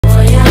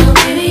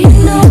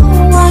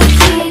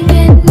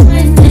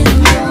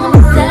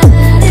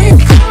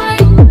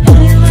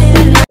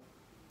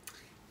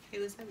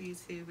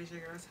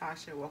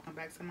Tasha. Welcome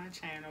back to my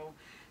channel.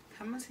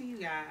 Coming to you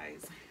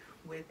guys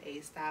with a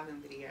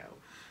styling video.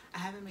 I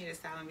haven't made a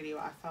styling video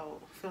I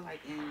feel like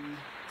in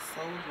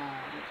so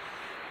long,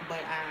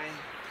 but I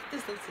put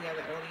this look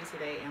together earlier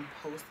today and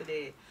posted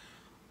it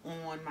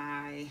on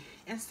my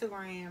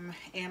Instagram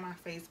and my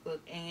Facebook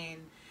and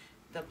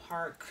the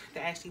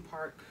Ashley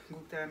Park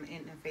group that I'm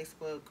in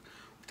Facebook,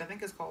 which I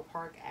think is called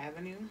Park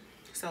Avenue.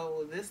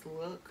 So this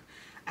look,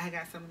 I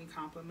got so many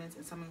compliments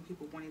and so many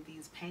people wanted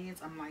these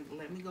pants. I'm like,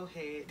 let me go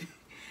ahead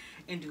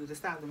and do the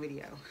styling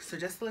video. So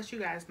just to let you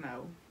guys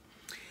know,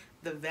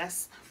 the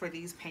vest for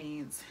these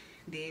pants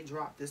did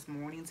drop this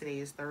morning. Today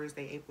is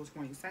Thursday, April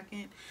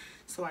 22nd.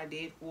 So I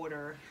did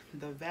order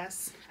the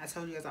vest. I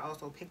told you guys I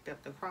also picked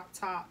up the crop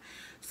top.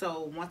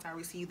 So once I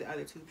receive the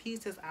other two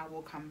pieces, I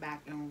will come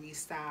back and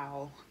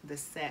restyle the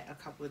set a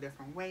couple of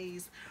different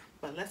ways.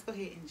 But let's go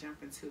ahead and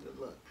jump into the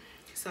look.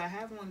 So I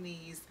have on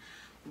these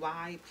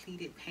wide leg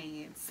pleated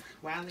pants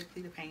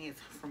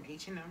from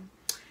H&M.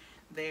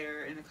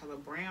 They're in the color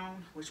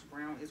brown, which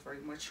brown is very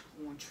much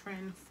on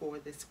trend for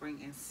the spring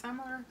and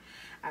summer.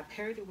 I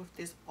paired it with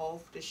this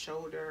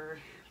off-the-shoulder,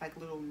 like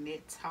little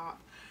knit top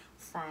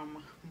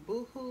from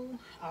Boohoo.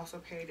 I also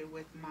paired it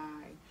with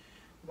my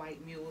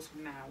white mules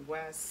from Nine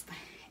West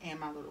and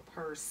my little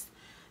purse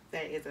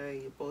that is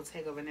a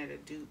Bottega Veneta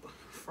dupe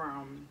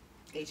from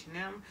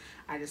H&M.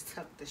 I just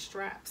tucked the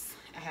straps.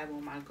 I have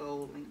on my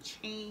gold link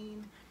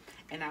chain,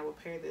 and I will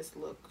pair this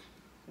look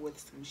with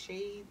some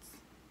shades.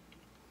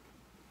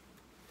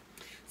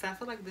 So I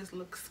feel like this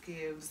look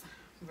gives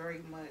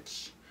very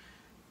much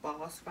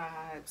boss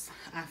vibes.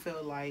 I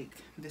feel like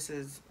this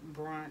is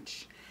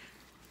brunch,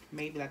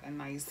 maybe like a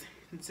nice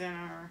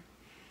dinner,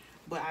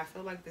 but I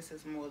feel like this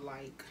is more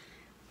like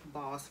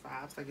boss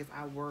vibes. Like if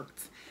I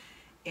worked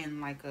in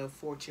like a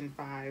Fortune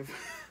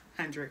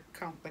 500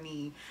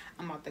 company,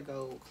 I'm about to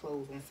go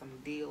close on some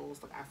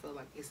deals. Like I feel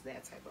like it's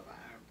that type of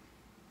vibe.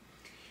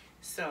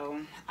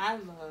 So I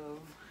love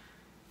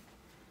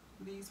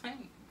these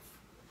pants.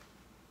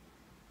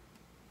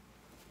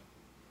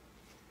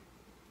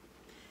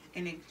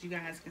 And if you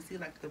guys can see,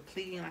 like the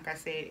pleating, like I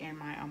said in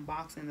my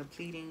unboxing, the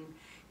pleating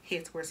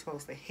hits where it's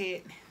supposed to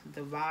hit.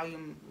 The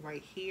volume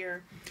right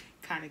here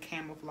kind of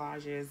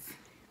camouflages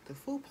the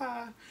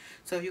fupa.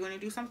 So if you're going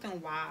to do something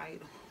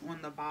wide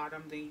on the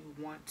bottom, then you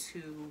want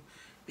to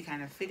be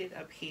kind of fitted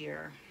up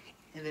here.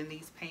 And then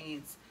these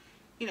pants,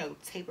 you know,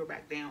 taper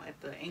back down at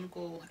the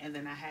ankle. And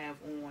then I have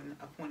on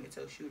a pointed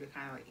toe shoe to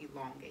kind of like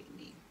elongate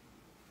me.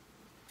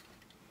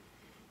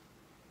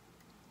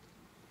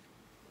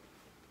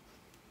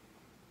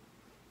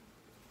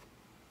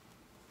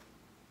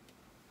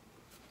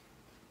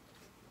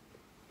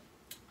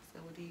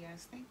 What do you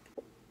guys think?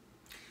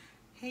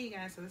 Hey you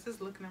guys, so this is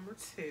look number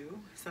 2.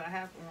 So I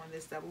have on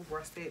this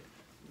double-breasted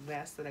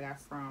vest that I got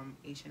from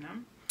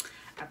H&M.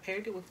 I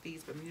paired it with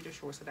these Bermuda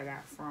shorts that I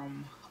got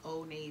from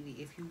Old Navy.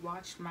 If you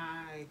watched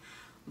my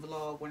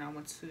vlog when I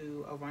went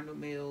to Arundel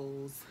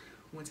Mills,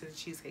 went to the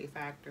Cheesecake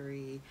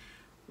Factory,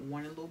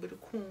 won a little bit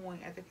of coin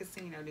at the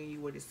casino, then you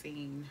would have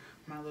seen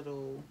my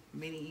little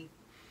mini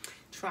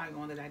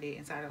try-on that I did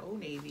inside of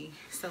Old Navy.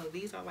 So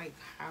these are like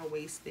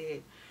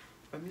high-waisted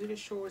Bermuda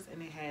shorts,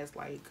 and it has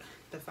like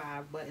the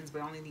 5 buttons,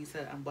 but only need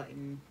to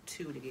unbutton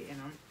 2 to get in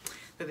them.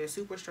 So they're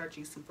super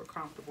stretchy, super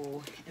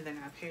comfortable. And then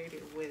I paired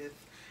it with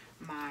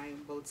my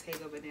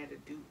Bottega Veneta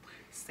dupe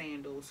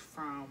sandals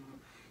from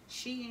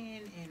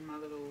Shein and my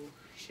little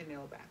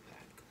Chanel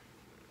backpack.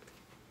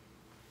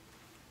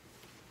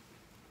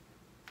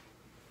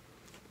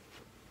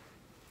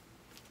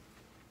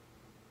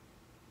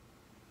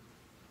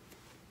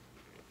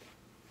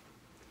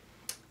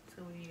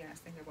 So what do you guys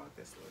think about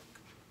this look?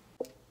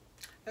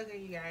 Okay,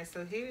 you guys,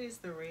 so here is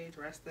the red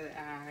dress that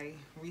I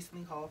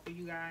recently hauled for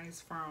you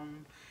guys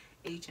from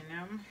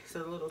H&M.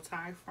 So the little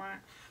tie front,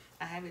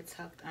 I have it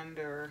tucked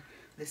under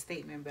the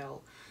statement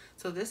belt.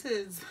 So this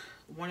is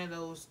one of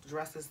those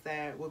dresses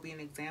that would be an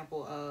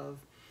example of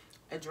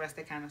a dress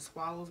that kind of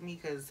swallows me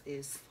because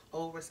it's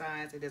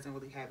oversized. It doesn't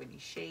really have any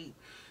shape.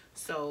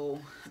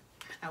 So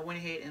I went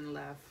ahead and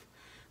left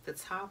the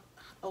top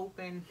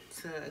open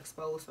to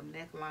expose some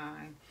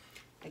neckline.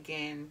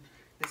 Again,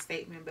 the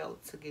statement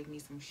belt to give me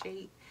some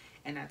shape,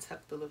 and I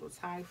tucked the little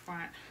tie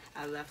front.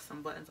 I left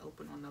some buttons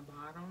open on the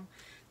bottom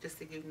just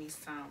to give me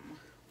some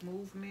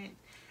movement,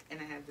 and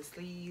I have the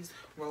sleeves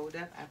rolled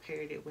up. I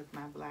paired it with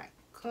my black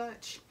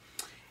clutch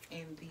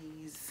and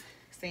these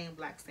same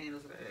black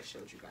sandals that I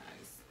showed you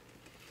guys.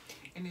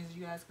 And as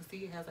you guys can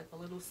see, it has like a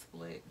little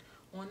split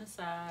on the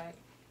side.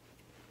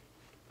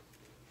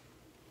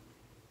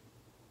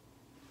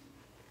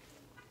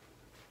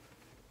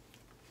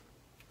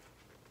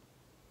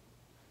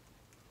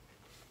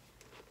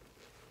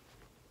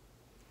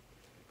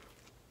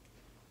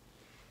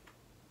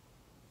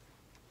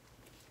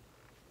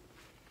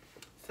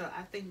 So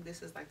I think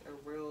this is like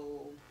a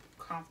real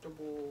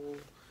comfortable,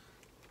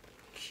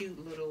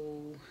 cute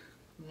little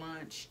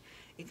lunch.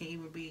 It can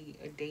even be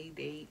a day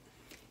date,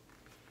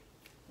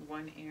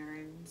 run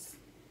errands,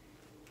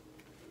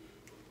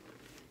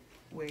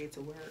 wear it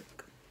to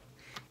work.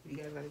 If you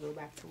guys gotta go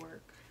back to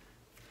work.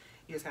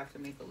 You just have to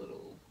make a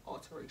little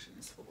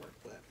alterations for it.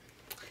 But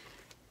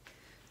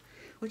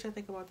what y'all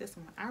think about this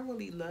one? I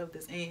really love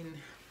this, and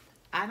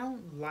I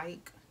don't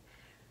like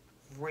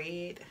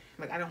red.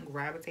 Like, I don't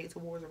gravitate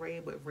towards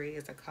red, but red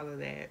is a color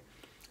that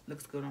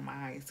looks good on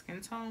my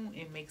skin tone.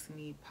 It makes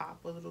me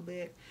pop a little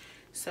bit.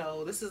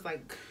 So this is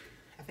like,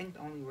 I think the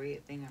only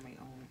red thing I may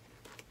own.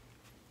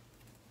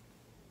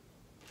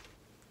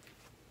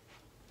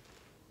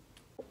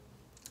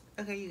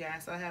 Okay, you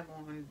guys, so I have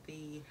on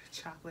the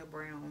chocolate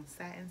brown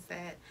satin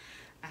set.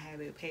 I have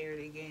it paired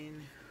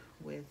again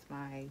with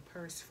my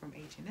purse from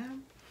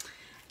H&M.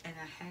 And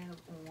I have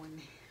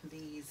on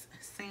these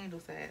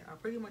sandals that are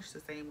pretty much the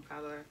same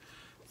color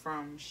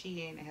from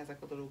Shein. It has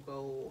like a little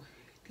gold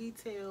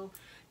detail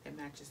that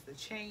matches the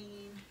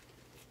chain.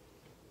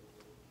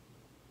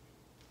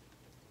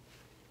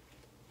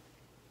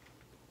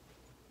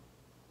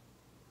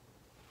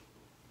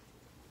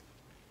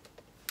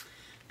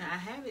 Now I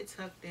have it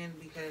tucked in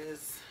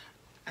because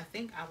I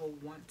think I will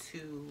want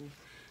to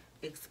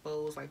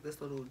expose like this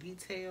little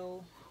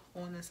detail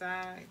on the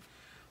side,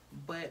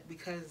 but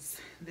because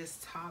this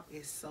top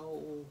is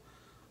so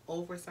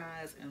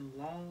oversized and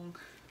long,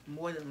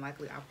 more than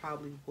likely I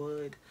probably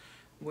would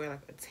wear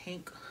like a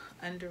tank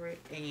under it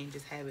and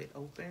just have it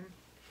open.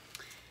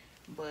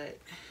 But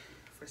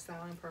for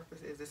styling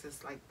purposes, this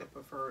is like the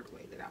preferred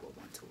way that I would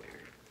want to wear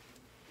it.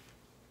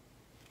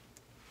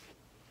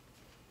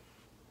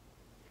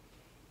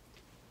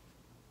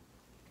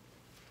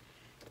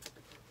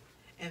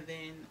 And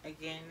then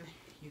again,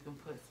 you can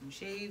put some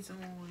shades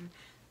on.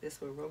 This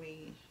will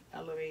really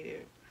elevate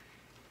it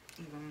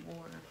even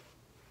more.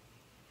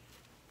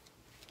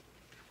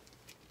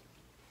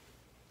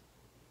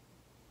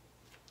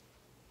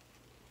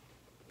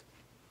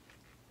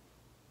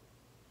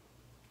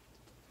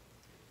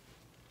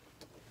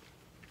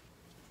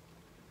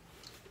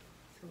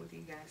 So what do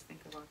you guys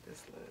think about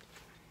this look?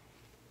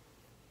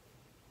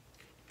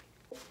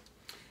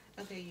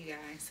 Okay, you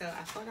guys, so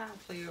I thought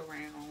I'd play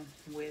around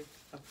with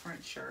a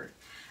print shirt.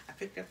 I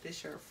picked up this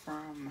shirt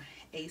from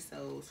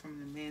ASOS from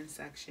the men's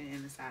section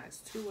in the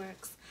size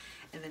 2X,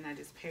 and then I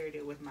just paired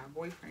it with my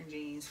boyfriend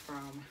jeans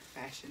from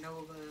Fashion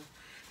Nova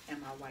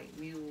and my white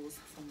mules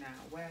from Now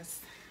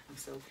West. I'm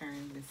still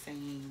carrying the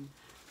same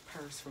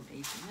purse from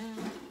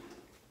H&M.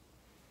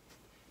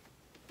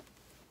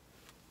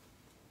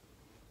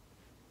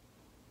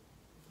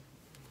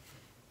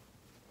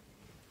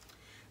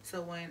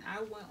 So when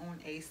I went on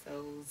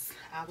ASOS,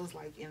 I was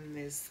like in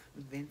this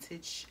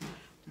vintage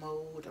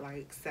mode,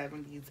 like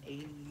 70s,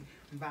 80s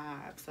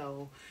vibe.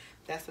 So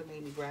that's what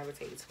made me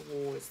gravitate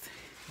towards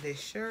this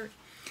shirt.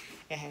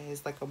 It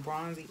has like a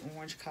bronzy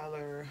orange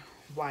color,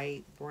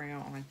 white,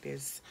 brown, like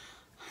this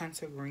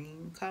hunter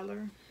green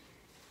color.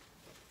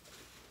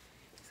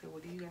 So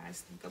what do you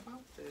guys think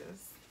about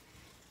this?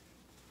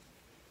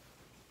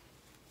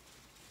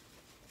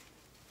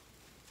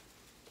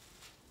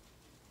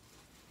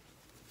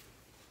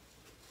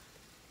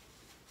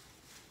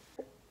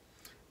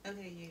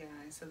 Okay, you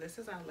guys, so this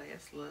is our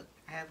last look.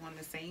 I have on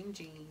the same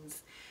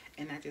jeans,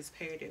 and I just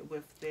paired it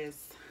with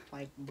this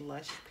like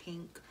blush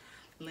pink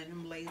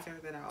linen blazer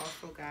that I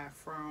also got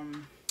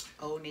from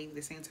Old Navy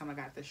the same time I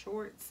got the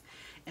shorts.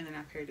 And then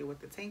I paired it with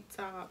the tank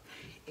top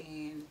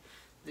and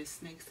this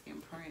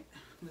snakeskin print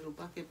little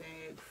bucket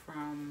bag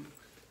from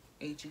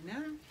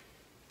H&M.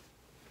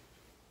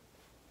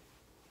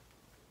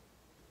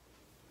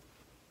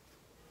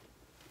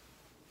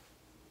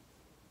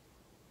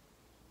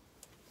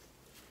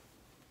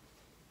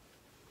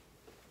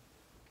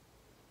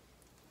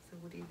 So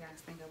what do you guys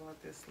think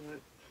about this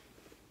look?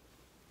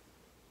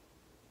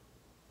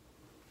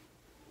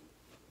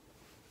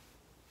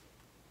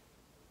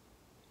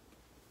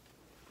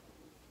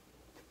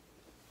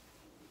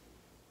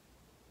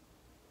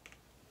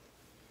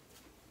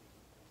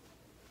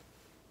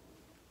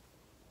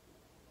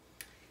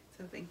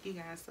 So thank you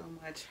guys so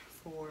much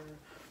for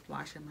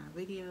watching my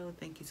video.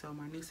 Thank you to all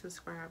my new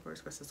subscribers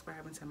for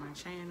subscribing to my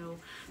channel.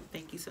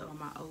 Thank you to all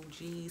my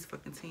OGs for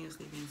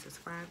continuously being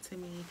subscribed to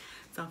me.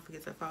 Don't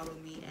forget to follow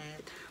me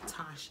at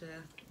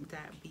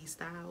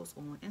tasha.bstyles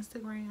on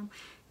Instagram.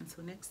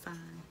 Until next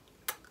time,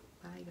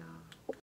 bye y'all.